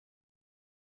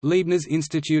Leibniz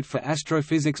Institute for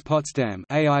Astrophysics Potsdam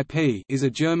 (AIP) is a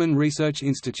German research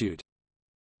institute.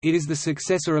 It is the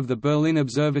successor of the Berlin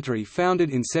Observatory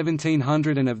founded in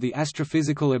 1700 and of the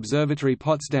Astrophysical Observatory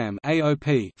Potsdam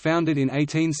 (AOP) founded in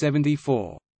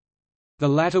 1874. The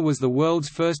latter was the world's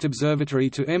first observatory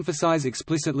to emphasize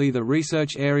explicitly the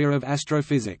research area of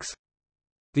astrophysics.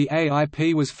 The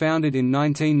AIP was founded in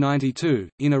 1992,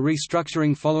 in a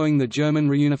restructuring following the German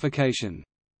Reunification.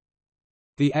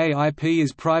 The AIP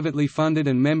is privately funded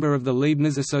and member of the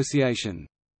Leibniz Association.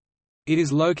 It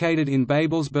is located in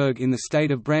Babelsberg in the state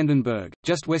of Brandenburg,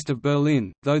 just west of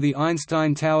Berlin, though the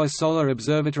Einstein Tower Solar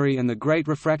Observatory and the Great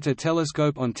Refractor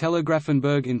Telescope on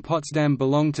Telegrafenberg in Potsdam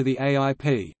belong to the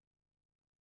AIP.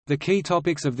 The key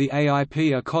topics of the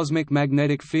AIP are cosmic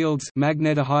magnetic fields,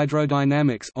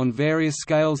 magnetohydrodynamics on various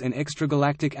scales, and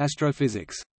extragalactic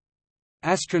astrophysics.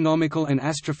 Astronomical and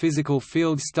astrophysical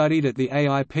fields studied at the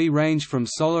AIP range from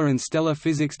solar and stellar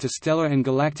physics to stellar and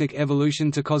galactic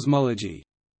evolution to cosmology.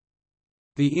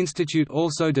 The institute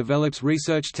also develops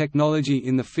research technology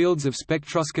in the fields of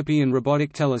spectroscopy and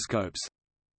robotic telescopes.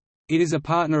 It is a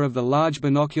partner of the Large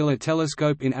Binocular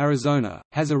Telescope in Arizona,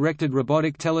 has erected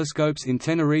robotic telescopes in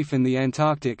Tenerife and the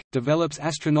Antarctic, develops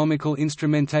astronomical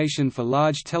instrumentation for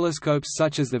large telescopes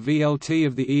such as the VLT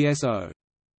of the ESO.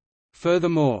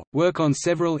 Furthermore, work on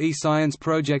several e-science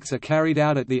projects are carried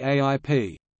out at the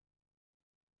AIP.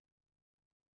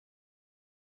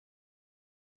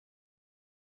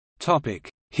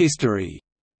 History.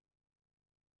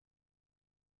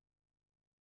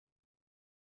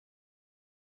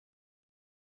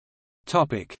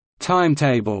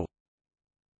 Timetable.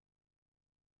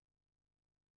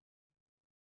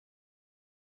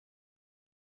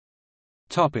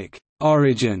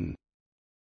 Origin.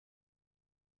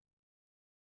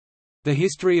 The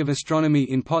history of astronomy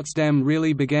in Potsdam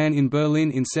really began in Berlin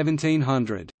in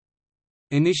 1700.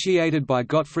 Initiated by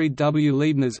Gottfried W.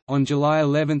 Leibniz, on July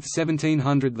 11,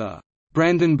 1700 the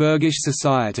Brandenburgische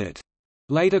Societät,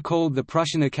 later called the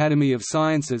Prussian Academy of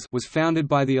Sciences, was founded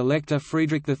by the Elector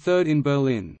Friedrich III in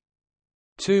Berlin.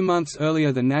 2 months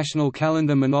earlier the national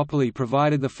calendar monopoly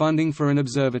provided the funding for an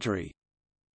observatory.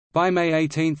 By May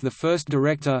 18 the first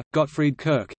director, Gottfried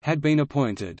Kirch, had been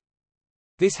appointed.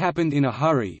 This happened in a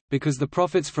hurry, because the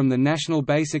profits from the national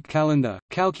basic calendar,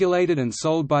 calculated and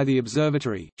sold by the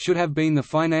observatory, should have been the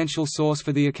financial source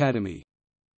for the Academy.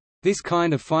 This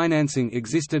kind of financing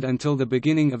existed until the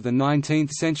beginning of the 19th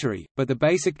century, but the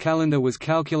basic calendar was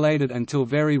calculated until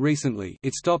very recently.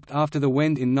 It stopped after the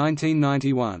Wende in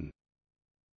 1991.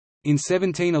 In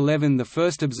 1711 the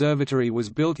first observatory was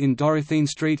built in Dorotheen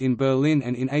Street in Berlin,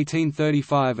 and in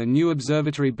 1835 a new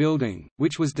observatory building,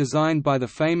 which was designed by the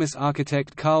famous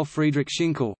architect Carl Friedrich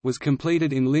Schinkel, was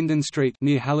completed in Linden Street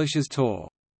near Hallisches Tor.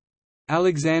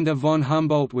 Alexander von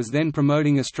Humboldt was then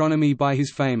promoting astronomy by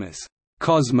his famous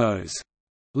 «Cosmos»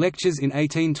 lectures in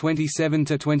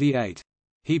 1827–28.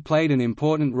 He played an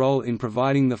important role in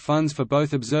providing the funds for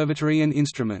both observatory and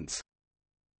instruments.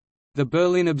 The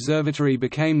Berlin Observatory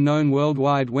became known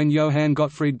worldwide when Johann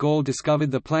Gottfried Galle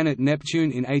discovered the planet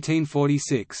Neptune in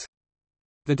 1846.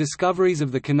 The discoveries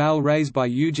of the canal rays by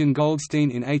Eugen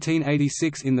Goldstein in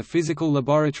 1886 in the physical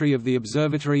laboratory of the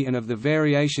observatory and of the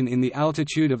variation in the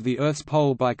altitude of the Earth's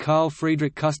pole by Carl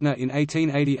Friedrich Küstner in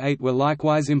 1888 were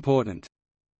likewise important.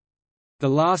 The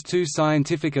last two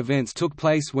scientific events took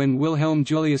place when Wilhelm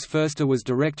Julius Förster was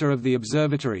director of the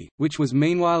observatory, which was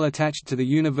meanwhile attached to the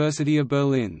University of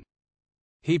Berlin.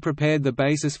 He prepared the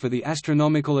basis for the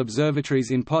astronomical observatories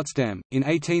in Potsdam, in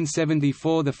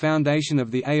 1874 the foundation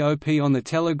of the AOP on the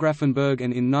Telegrafenberg,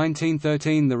 and in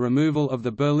 1913 the removal of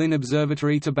the Berlin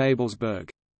Observatory to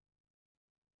Babelsberg.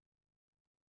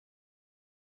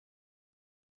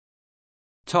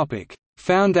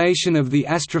 Foundation of the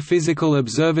Astrophysical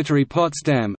Observatory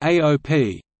Potsdam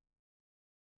AOP.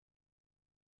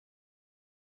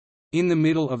 In the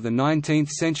middle of the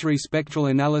 19th century spectral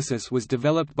analysis was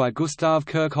developed by Gustav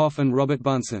Kirchhoff and Robert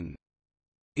Bunsen.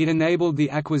 It enabled the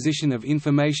acquisition of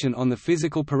information on the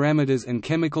physical parameters and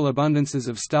chemical abundances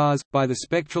of stars, by the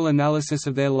spectral analysis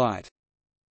of their light.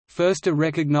 Förster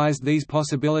recognized these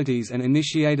possibilities and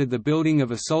initiated the building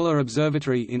of a solar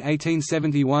observatory in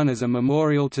 1871 as a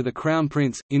memorial to the Crown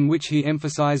Prince, in which he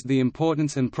emphasized the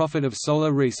importance and profit of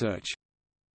solar research.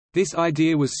 This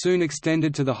idea was soon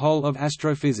extended to the whole of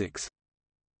astrophysics.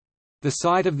 The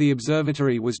site of the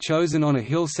observatory was chosen on a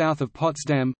hill south of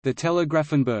Potsdam, the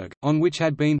Telegrafenberg, on which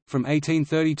had been, from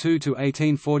 1832 to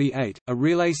 1848, a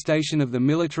relay station of the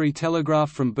military telegraph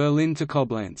from Berlin to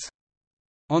Koblenz.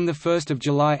 On 1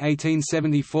 July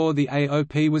 1874 the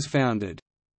AOP was founded.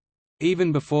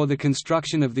 Even before the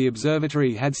construction of the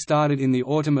observatory had started in the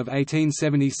autumn of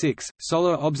 1876,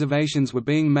 solar observations were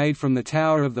being made from the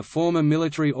tower of the former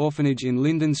military orphanage in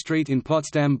Linden Street in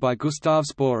Potsdam by Gustav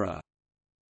Sporer.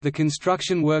 The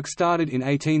construction work started in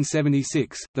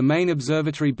 1876. The main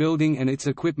observatory building and its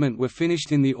equipment were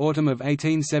finished in the autumn of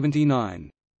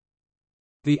 1879.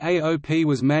 The AOP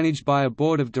was managed by a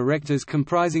board of directors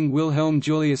comprising Wilhelm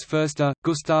Julius Förster,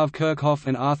 Gustav Kirchhoff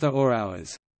and Arthur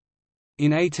Auerauers.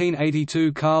 In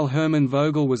 1882 Karl Hermann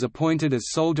Vogel was appointed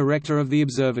as sole director of the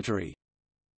observatory.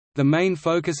 The main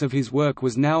focus of his work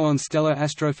was now on stellar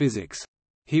astrophysics.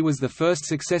 He was the first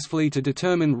successfully to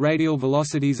determine radial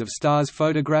velocities of stars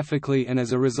photographically, and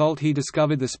as a result he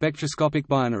discovered the spectroscopic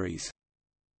binaries.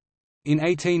 In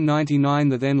 1899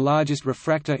 the then largest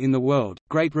refractor in the world,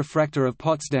 Great Refractor of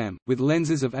Potsdam, with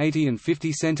lenses of 80 and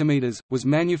 50 cm, was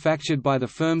manufactured by the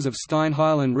firms of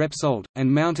Steinheil and Repsold,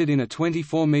 and mounted in a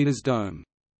 24 m dome.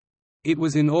 It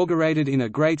was inaugurated in a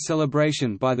great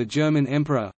celebration by the German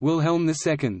Emperor, Wilhelm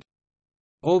II.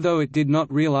 Although it did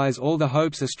not realize all the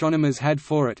hopes astronomers had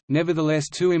for it, nevertheless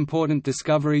two important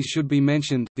discoveries should be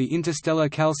mentioned: the interstellar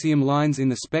calcium lines in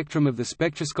the spectrum of the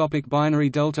spectroscopic binary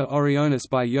Delta Orionis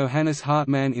by Johannes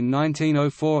Hartmann in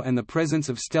 1904 and the presence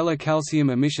of stellar calcium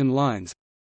emission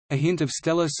lines—a hint of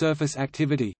stellar surface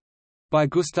activity—by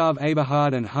Gustav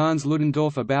Eberhard and Hans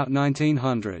Ludendorff about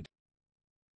 1900.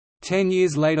 10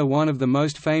 years later one of the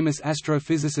most famous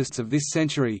astrophysicists of this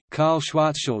century, Karl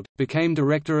Schwarzschild, became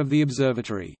director of the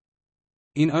observatory.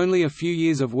 In only a few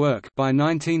years of work, by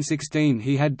 1916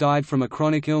 he had died from a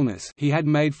chronic illness, he had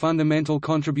made fundamental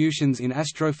contributions in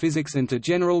astrophysics and to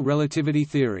general relativity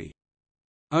theory.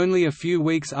 Only a few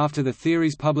weeks after the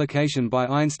theory's publication by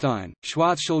Einstein,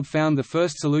 Schwarzschild found the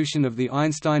first solution of the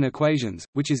Einstein equations,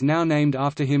 which is now named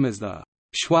after him as the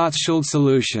Schwarzschild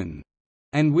solution,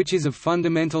 and which is of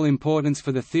fundamental importance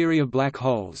for the theory of black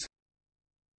holes.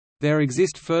 There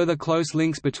exist further close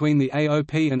links between the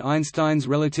AOP and Einstein's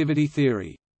relativity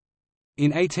theory.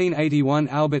 In 1881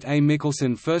 Albert A.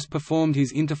 Michelson first performed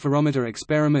his interferometer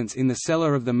experiments in the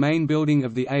cellar of the main building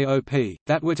of the AOP,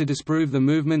 that were to disprove the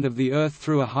movement of the Earth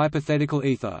through a hypothetical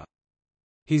ether.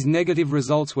 His negative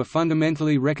results were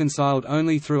fundamentally reconciled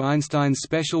only through Einstein's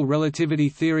special relativity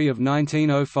theory of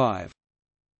 1905.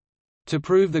 To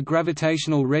prove the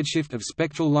gravitational redshift of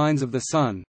spectral lines of the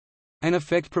Sun—an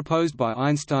effect proposed by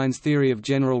Einstein's theory of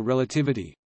general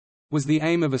relativity—was the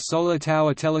aim of a solar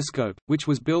tower telescope, which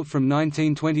was built from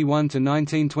 1921 to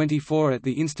 1924 at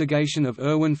the instigation of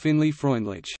Erwin Finley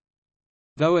Freundlich.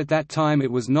 Though at that time it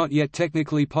was not yet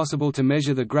technically possible to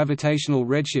measure the gravitational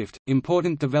redshift,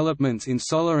 important developments in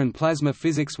solar and plasma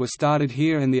physics were started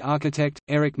here, and the architect,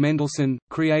 Erich Mendelsohn,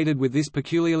 created with this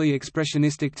peculiarly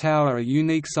expressionistic tower a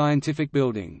unique scientific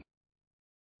building.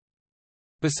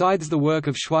 Besides the work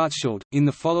of Schwarzschild, in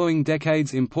the following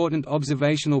decades important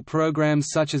observational programs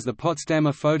such as the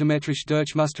Potsdamer Photometrische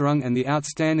Durchmusterung and the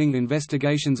outstanding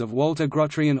investigations of Walter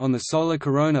Grotrian on the solar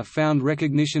corona found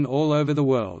recognition all over the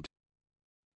world.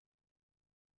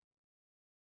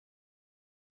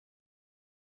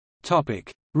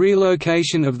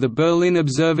 Relocation of the Berlin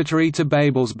Observatory to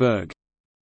Babelsberg.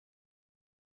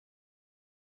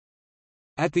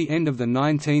 At the end of the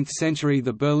 19th century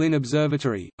the Berlin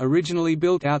Observatory, originally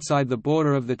built outside the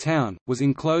border of the town, was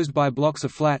enclosed by blocks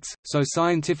of flats, so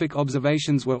scientific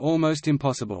observations were almost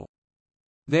impossible.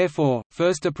 Therefore,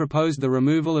 Förster proposed the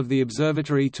removal of the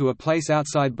observatory to a place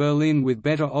outside Berlin with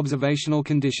better observational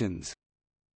conditions.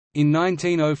 In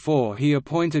 1904 he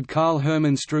appointed Karl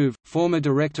Hermann Struve, former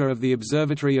director of the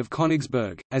Observatory of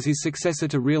Königsberg, as his successor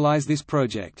to realize this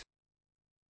project.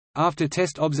 After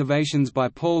test observations by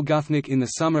Paul Guthnick in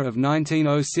the summer of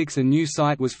 1906 a new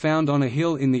site was found on a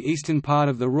hill in the eastern part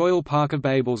of the Royal Park of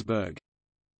Babelsberg.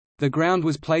 The ground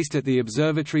was placed at the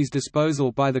observatory's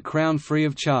disposal by the Crown free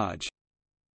of charge.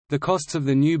 The costs of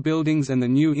the new buildings and the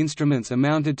new instruments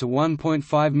amounted to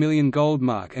 1.5 million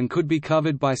Goldmark and could be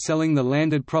covered by selling the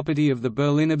landed property of the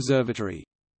Berlin Observatory.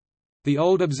 The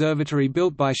old observatory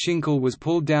built by Schinkel was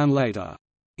pulled down later.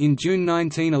 In June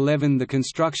 1911 the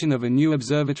construction of a new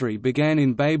observatory began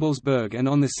in Babelsberg, and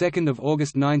on 2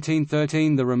 August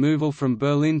 1913 the removal from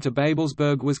Berlin to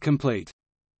Babelsberg was complete.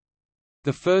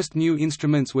 The first new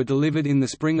instruments were delivered in the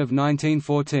spring of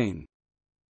 1914.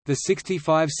 The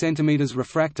 65 cm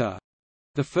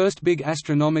refractor—the first big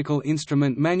astronomical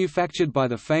instrument manufactured by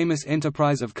the famous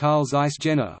enterprise of Carl Zeiss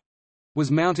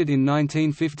Jena—was mounted in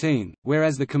 1915,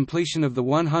 whereas the completion of the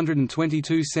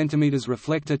 122 cm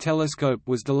reflector telescope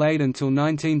was delayed until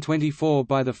 1924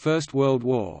 by the First World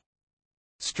War.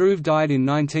 Struve died in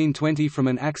 1920 from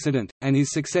an accident, and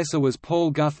his successor was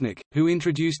Paul Guthnick, who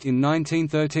introduced in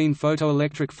 1913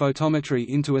 photoelectric photometry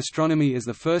into astronomy as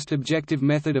the first objective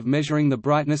method of measuring the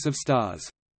brightness of stars.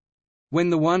 When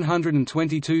the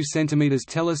 122 cm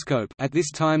telescope, at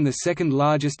this time the second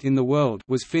largest in the world,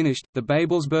 was finished, the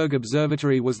Babelsberg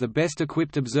Observatory was the best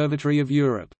equipped observatory of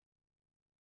Europe.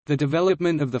 The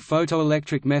development of the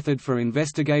photoelectric method for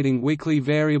investigating weakly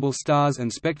variable stars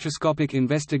and spectroscopic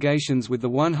investigations with the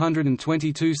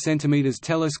 122 cm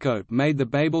telescope made the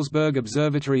Babelsberg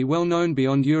Observatory well known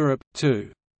beyond Europe,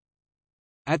 too.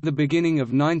 At the beginning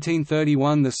of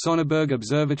 1931 the Sonneberg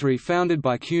Observatory founded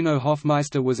by Kuno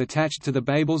Hofmeister was attached to the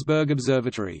Babelsberg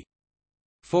Observatory.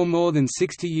 For more than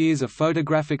 60 years a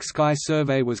photographic sky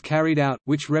survey was carried out,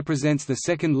 which represents the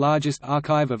second largest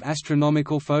archive of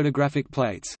astronomical photographic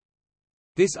plates.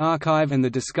 This archive and the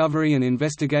discovery and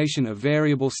investigation of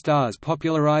variable stars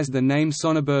popularized the name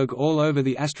Sonneberg all over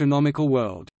the astronomical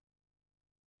world.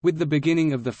 With the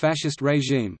beginning of the fascist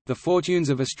regime, the fortunes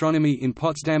of astronomy in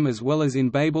Potsdam as well as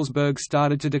in Babelsberg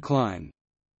started to decline.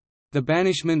 The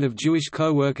banishment of Jewish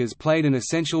co-workers played an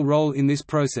essential role in this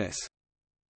process.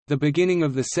 The beginning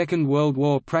of the Second World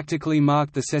War practically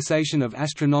marked the cessation of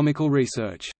astronomical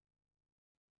research.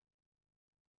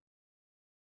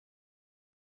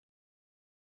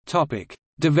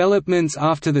 Developments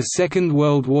after the Second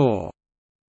World War.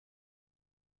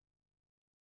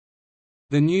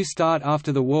 The new start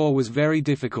after the war was very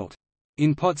difficult.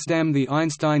 In Potsdam the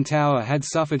Einstein Tower had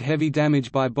suffered heavy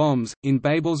damage by bombs, in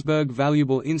Babelsberg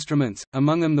valuable instruments,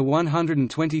 among them the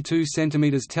 122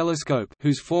 cm telescope,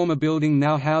 whose former building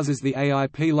now houses the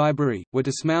AIP library, were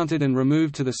dismounted and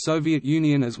removed to the Soviet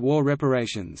Union as war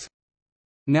reparations.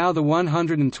 Now the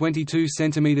 122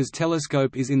 cm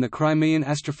telescope is in the Crimean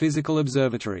Astrophysical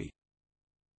Observatory.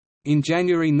 In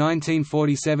January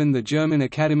 1947 the German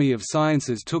Academy of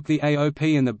Sciences took the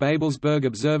AOP and the Babelsberg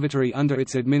Observatory under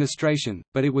its administration,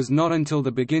 but it was not until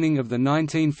the beginning of the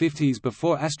 1950s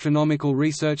before astronomical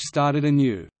research started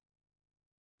anew.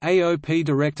 AOP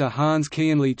director Hans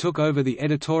Kienle took over the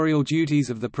editorial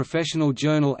duties of the professional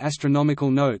journal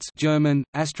Astronomical Notes German,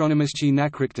 Astronomische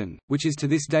Nachrichten, which is to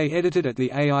this day edited at the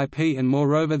AIP and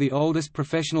moreover the oldest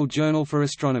professional journal for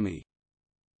astronomy.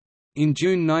 In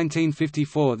June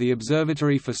 1954 the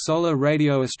Observatory for Solar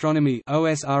Radio Astronomy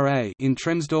 (OSRA) in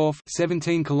Tremsdorf,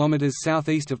 17 km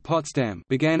southeast of Potsdam,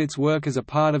 began its work as a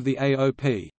part of the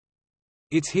AOP.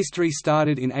 Its history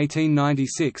started in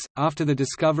 1896, after the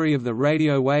discovery of the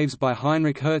radio waves by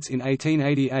Heinrich Hertz in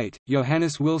 1888.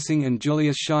 Johannes Wilsing and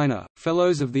Julius Scheiner,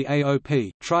 fellows of the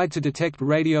AOP, tried to detect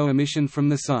radio emission from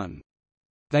the Sun.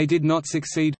 They did not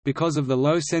succeed, because of the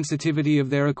low sensitivity of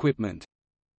their equipment.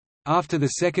 After the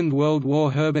Second World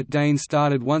War Herbert Dane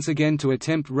started once again to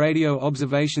attempt radio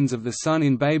observations of the Sun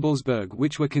in Babelsberg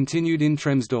which were continued in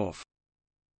Tremsdorf.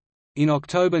 In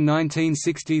October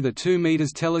 1960 the 2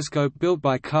 meters telescope built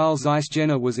by Carl Zeiss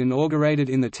Jena was inaugurated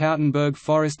in the Tautenberg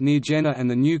forest near Jena and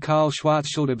the new Karl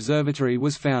Schwarzschild Observatory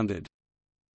was founded.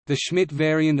 The Schmidt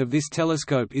variant of this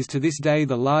telescope is to this day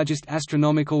the largest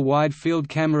astronomical wide-field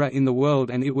camera in the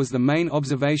world and it was the main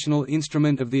observational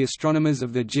instrument of the astronomers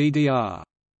of the GDR.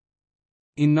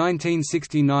 In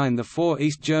 1969 the 4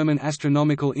 East German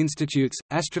astronomical institutes,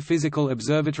 Astrophysical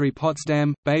Observatory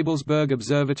Potsdam, Babelsberg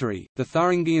Observatory, the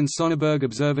Thuringian Sonneberg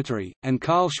Observatory, and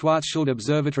Karl Schwarzschild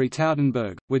Observatory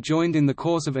Tautenberg, were joined in the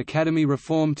course of Academy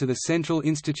reform to the Central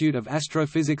Institute of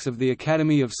Astrophysics of the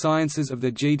Academy of Sciences of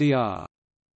the GDR.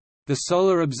 The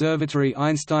Solar Observatory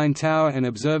Einstein Tower and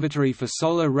Observatory for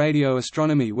Solar Radio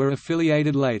Astronomy were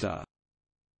affiliated later.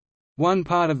 One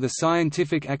part of the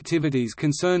scientific activities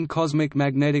concerned cosmic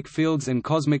magnetic fields and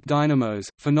cosmic dynamos,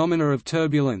 phenomena of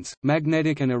turbulence,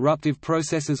 magnetic and eruptive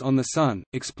processes on the Sun,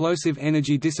 explosive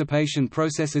energy dissipation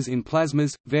processes in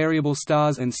plasmas, variable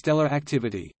stars and stellar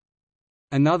activity.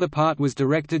 Another part was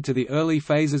directed to the early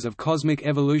phases of cosmic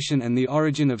evolution and the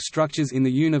origin of structures in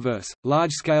the universe,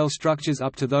 large-scale structures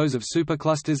up to those of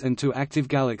superclusters and to active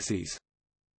galaxies.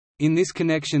 In this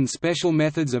connection special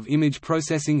methods of image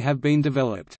processing have been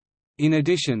developed. In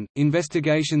addition,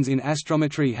 investigations in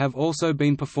astrometry have also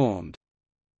been performed.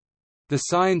 The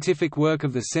scientific work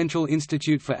of the Central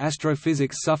Institute for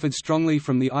Astrophysics suffered strongly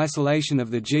from the isolation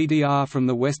of the GDR from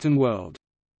the Western world.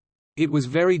 It was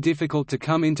very difficult to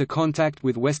come into contact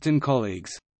with Western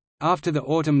colleagues. After the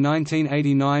autumn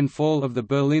 1989 fall of the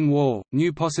Berlin Wall,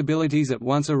 new possibilities at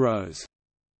once arose.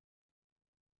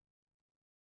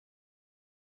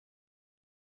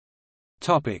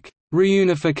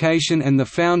 Reunification and the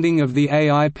founding of the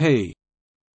AIP.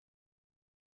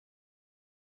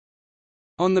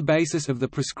 On the basis of the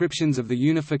prescriptions of the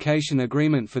Unification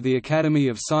Agreement for the Academy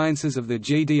of Sciences of the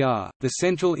GDR, the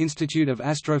Central Institute of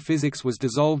Astrophysics was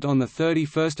dissolved on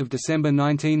 31 December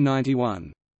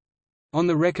 1991. On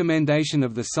the recommendation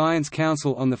of the Science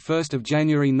Council on 1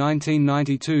 January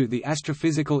 1992, the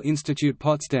Astrophysical Institute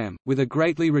Potsdam, with a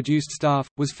greatly reduced staff,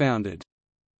 was founded.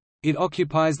 It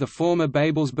occupies the former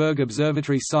Babelsberg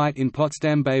Observatory site in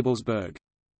Potsdam-Babelsberg.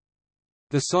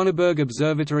 The Sonneberg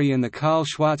Observatory and the Karl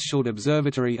Schwarzschild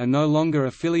Observatory are no longer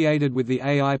affiliated with the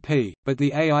AIP, but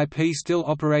the AIP still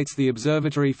operates the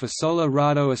Observatory for Solar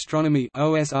Radio Astronomy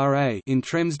 (OSRA) in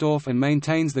Tremsdorf and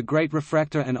maintains the Great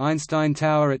Refractor and Einstein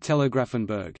Tower at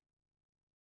Telegrafenberg.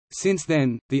 Since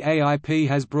then, the AIP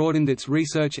has broadened its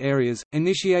research areas,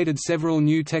 initiated several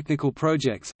new technical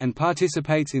projects, and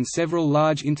participates in several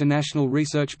large international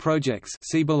research projects.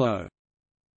 See below.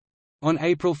 On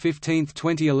April 15,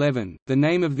 2011, the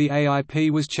name of the AIP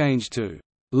was changed to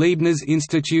Leibniz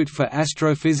Institute for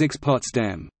Astrophysics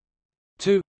Potsdam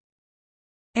to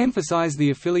emphasize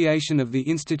the affiliation of the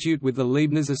institute with the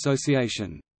Leibniz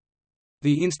Association.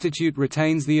 The institute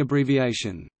retains the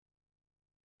abbreviation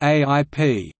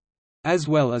AIP, as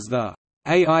well as the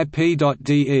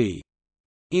AIP.de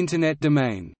Internet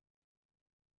domain.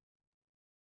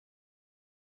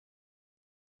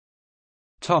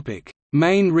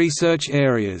 Main research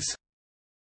areas: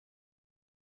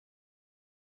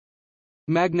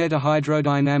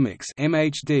 Magnetohydrodynamics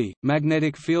 (MHD),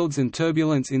 magnetic fields and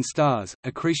turbulence in stars,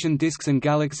 accretion disks and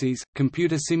galaxies,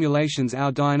 computer simulations,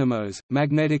 our dynamos,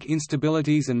 magnetic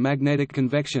instabilities and magnetic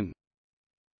convection.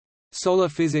 Solar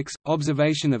physics,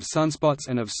 observation of sunspots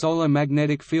and of solar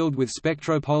magnetic field with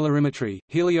spectropolarimetry,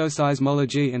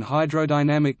 helioseismology and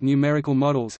hydrodynamic numerical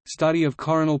models, study of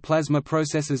coronal plasma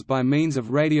processes by means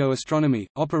of radio astronomy,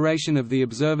 operation of the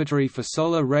Observatory for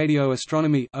Solar Radio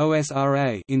Astronomy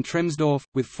 (OSRA) in Tremsdorf,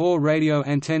 with 4 radio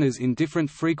antennas in different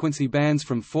frequency bands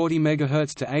from 40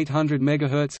 MHz to 800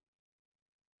 MHz.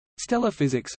 Stellar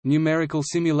physics, numerical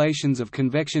simulations of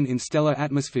convection in stellar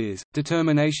atmospheres,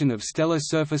 determination of stellar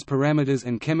surface parameters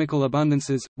and chemical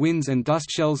abundances, winds and dust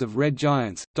shells of red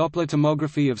giants, Doppler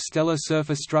tomography of stellar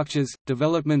surface structures,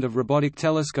 development of robotic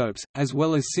telescopes, as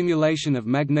well as simulation of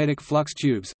magnetic flux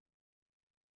tubes.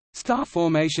 Star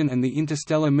formation and the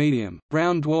interstellar medium,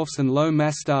 brown dwarfs and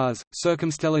low-mass stars,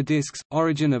 circumstellar disks,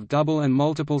 origin of double and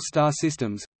multiple star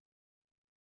systems.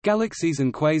 Galaxies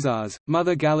and quasars,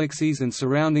 mother galaxies and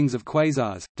surroundings of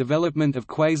quasars, development of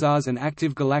quasars and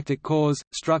active galactic cores,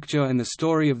 structure and the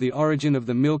story of the origin of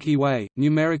the Milky Way,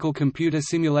 numerical computer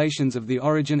simulations of the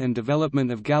origin and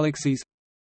development of galaxies.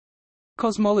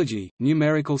 Cosmology,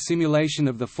 numerical simulation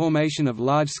of the formation of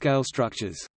large-scale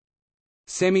structures.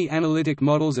 Semi-analytic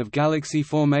models of galaxy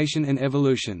formation and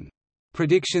evolution.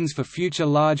 Predictions for future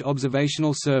large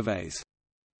observational surveys.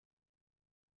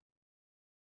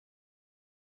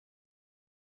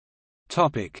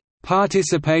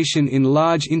 Participation in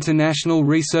large international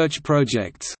research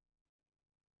projects.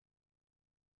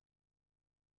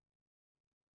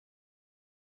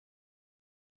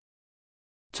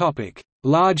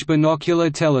 Large Binocular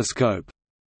Telescope.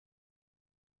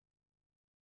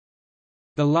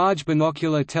 The Large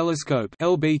Binocular Telescope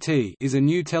 (LBT) is a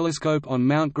new telescope on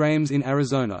Mount Grahams in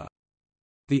Arizona.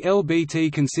 The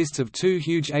LBT consists of 2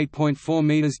 huge 8.4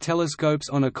 meters telescopes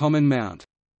on a common mount.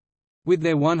 With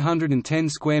their 110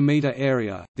 square meter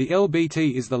area, the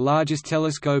LBT is the largest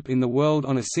telescope in the world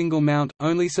on a single mount,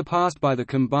 only surpassed by the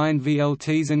combined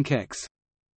VLTs and Keck's.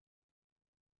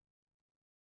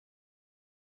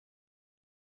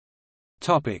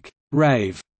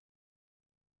 RAVE.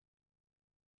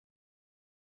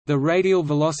 The radial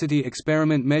velocity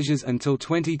experiment measures until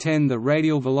 2010 the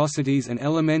radial velocities and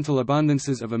elemental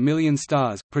abundances of 1 million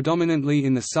stars, predominantly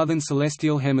in the southern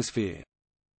celestial hemisphere.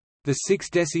 The 6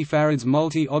 decifarads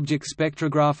multi-object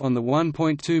spectrograph on the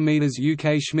 1.2 meters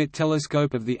UK Schmidt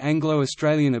telescope of the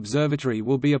Anglo-Australian Observatory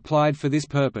will be applied for this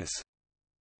purpose.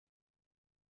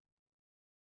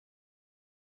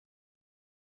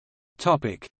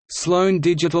 Sloan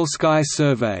Digital Sky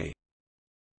Survey.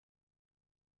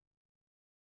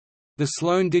 The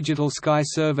Sloan Digital Sky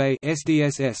Survey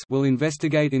 (SDSS) will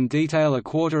investigate in detail a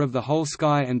quarter of the whole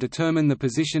sky and determine the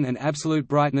position and absolute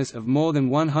brightness of more than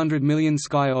 100 million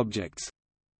sky objects.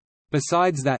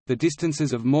 Besides that, the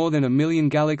distances of more than 1 million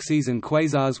galaxies and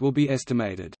quasars will be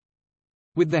estimated.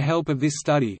 With the help of this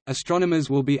study, astronomers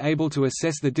will be able to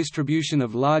assess the distribution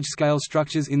of large-scale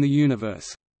structures in the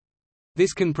universe.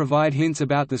 This can provide hints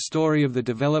about the story of the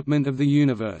development of the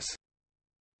universe.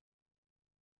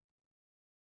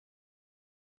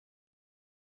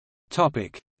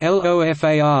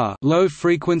 LOFAR, low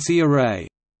frequency array.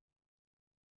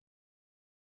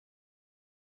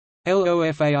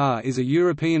 LOFAR is a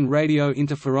European radio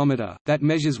interferometer, that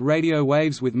measures radio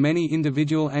waves with many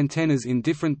individual antennas in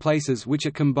different places which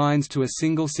it combines to a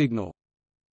single signal.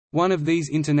 One of these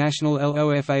international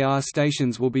LOFAR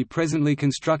stations will be presently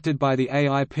constructed by the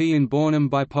AIP in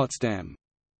Bornholm by Potsdam.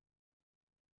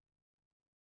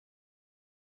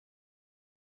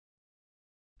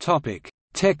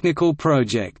 Technical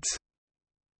projects.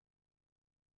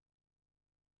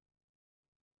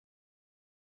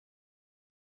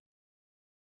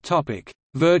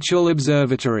 Virtual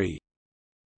Observatory.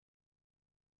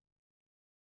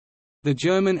 The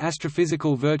German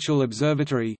Astrophysical Virtual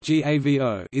Observatory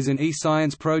is an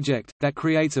e-science project, that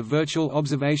creates a virtual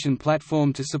observation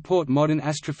platform to support modern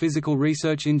astrophysical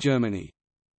research in Germany.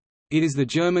 It is the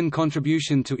German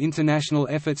contribution to international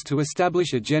efforts to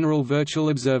establish a general virtual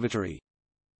observatory.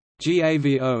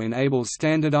 GAVO enables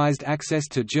standardized access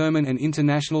to German and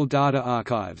international data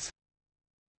archives.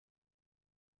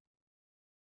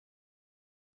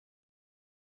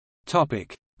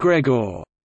 GREGOR.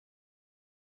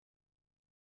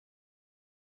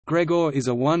 GREGOR is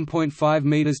a 1.5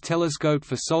 meters telescope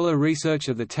for solar research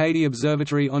of the Teide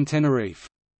Observatory on Tenerife.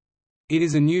 It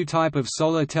is a new type of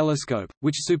solar telescope,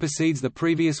 which supersedes the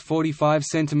previous 45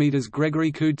 cm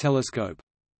Gregory Coud telescope.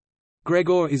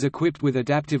 GREGOR is equipped with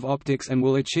adaptive optics and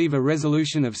will achieve a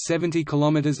resolution of 70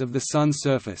 km of the Sun's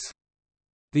surface.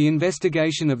 The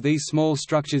investigation of these small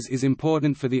structures is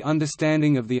important for the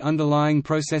understanding of the underlying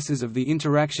processes of the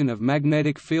interaction of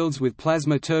magnetic fields with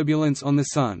plasma turbulence on the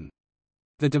Sun.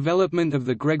 The development of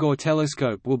the GREGOR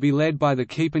telescope will be led by the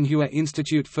Kiepenheuer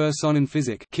Institut für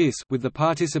Sonnenphysik with the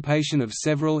participation of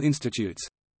several institutes.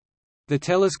 The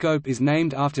telescope is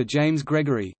named after James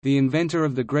Gregory, the inventor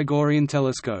of the Gregorian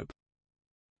telescope.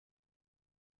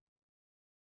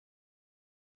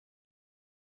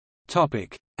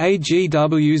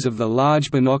 AGWs of the Large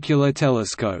Binocular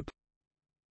Telescope.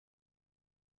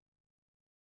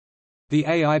 The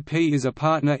AIP is a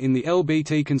partner in the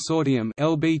LBT Consortium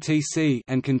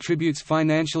and contributes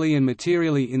financially and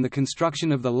materially in the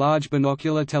construction of the Large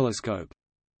Binocular Telescope.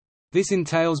 This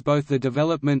entails both the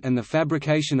development and the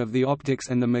fabrication of the optics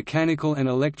and the mechanical and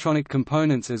electronic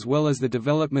components, as well as the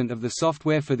development of the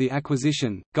software for the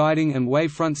acquisition, guiding and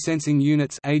wavefront sensing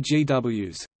units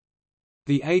 (AGWs).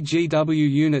 The AGW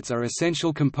units are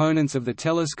essential components of the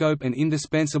telescope and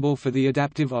indispensable for the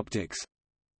adaptive optics.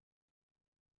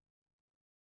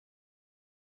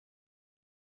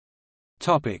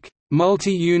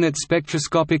 Multi-unit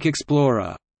spectroscopic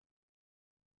explorer.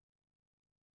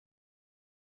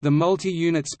 The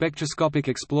Multi-Unit Spectroscopic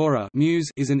Explorer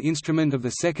is an instrument of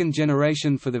the second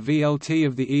generation for the VLT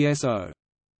of the ESO.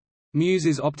 MUSE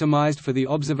is optimized for the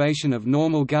observation of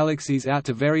normal galaxies out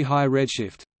to very high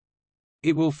redshift.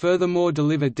 It will furthermore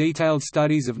deliver detailed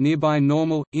studies of nearby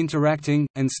normal, interacting,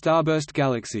 and starburst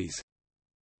galaxies.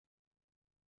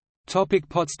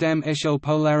 Potsdam Echelle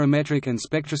Polarimetric and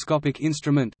Spectroscopic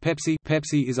Instrument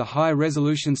PEPSI is a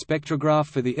high-resolution spectrograph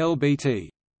for the LBT.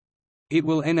 It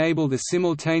will enable the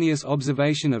simultaneous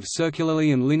observation of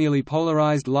circularly and linearly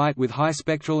polarized light with high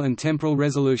spectral and temporal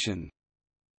resolution.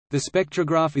 The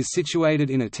spectrograph is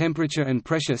situated in a temperature and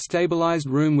pressure stabilized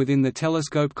room within the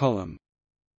telescope column.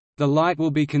 The light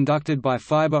will be conducted by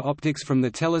fiber optics from the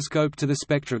telescope to the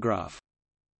spectrograph.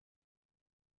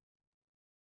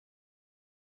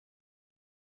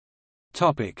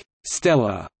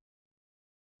 STELLA.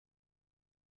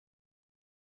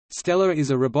 STELLA is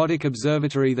a robotic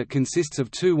observatory that consists of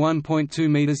two 1.2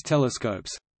 meters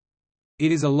telescopes.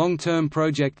 It is a long-term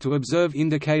project to observe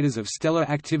indicators of stellar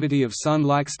activity of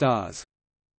Sun-like stars.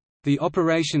 The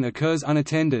operation occurs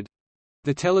unattended.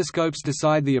 The telescopes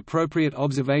decide the appropriate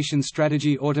observation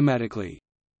strategy automatically.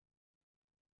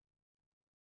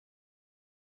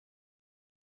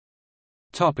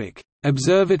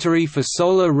 Observatory for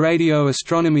Solar Radio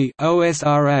Astronomy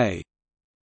 (OSRA).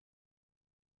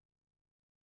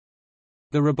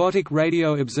 The Robotic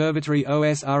Radio Observatory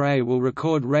OSRA will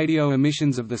record radio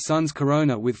emissions of the Sun's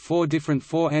corona with 4 different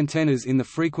 4 antennas in the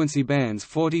frequency bands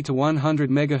 40 to 100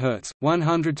 MHz,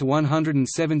 100 to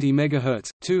 170 MHz,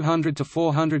 200 to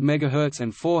 400 MHz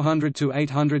and 400 to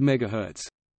 800 MHz.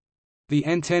 The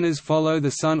antennas follow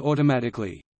the Sun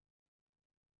automatically.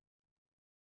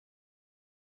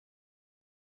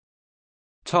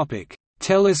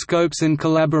 Telescopes and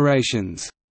collaborations.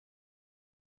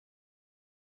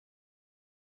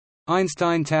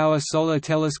 Einstein Tower Solar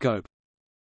Telescope,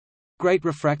 Great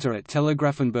Refractor at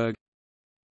Telegrafenberg,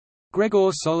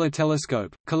 GREGOR Solar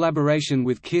Telescope, collaboration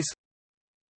with KISS,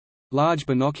 Large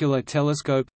Binocular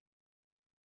Telescope,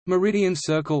 Meridian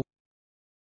Circle,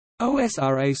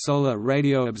 OSRA Solar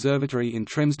Radio Observatory in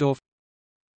Tremsdorf,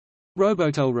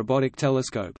 Robotel Robotic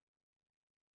Telescope,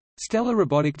 STELLA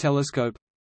Robotic Telescope,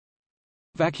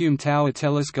 Vacuum Tower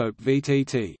Telescope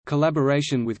 (VTT),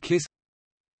 collaboration with KISS,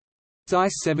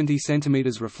 Zeiss 70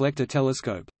 cm Reflector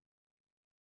Telescope,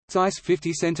 Zeiss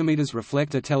 50 cm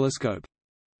Reflector Telescope,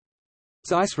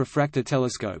 Zeiss Refractor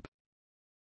Telescope.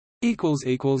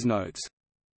 Notes